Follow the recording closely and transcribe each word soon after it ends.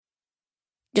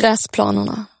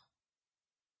Gräsplanerna.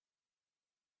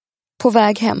 På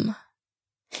väg hem.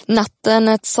 Natten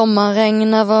ett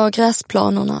sommarregn över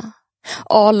gräsplanerna.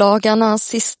 A-lagarnas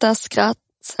sista skratt,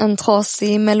 en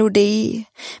trasig melodi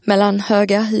mellan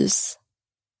höga hus.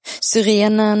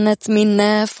 Syrenen ett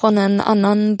minne från en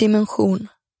annan dimension.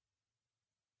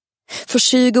 För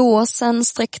 20 år sedan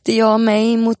sträckte jag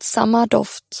mig mot samma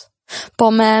doft.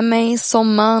 Bar med mig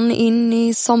sommaren in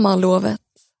i sommarlovet.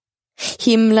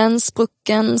 Himlen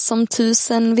sprucken som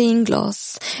 1000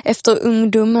 vinglas efter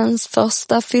ungdomens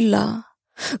första fylla.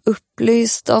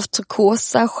 Upplyst av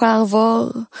turkosa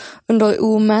skärvor under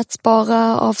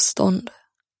omätbara avstånd.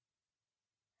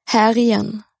 Här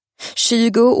igen,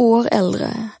 20 år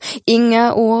äldre,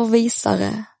 inga år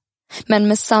visare, men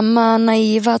med samma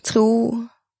naiva tro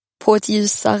på ett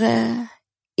ljusare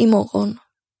imorgon.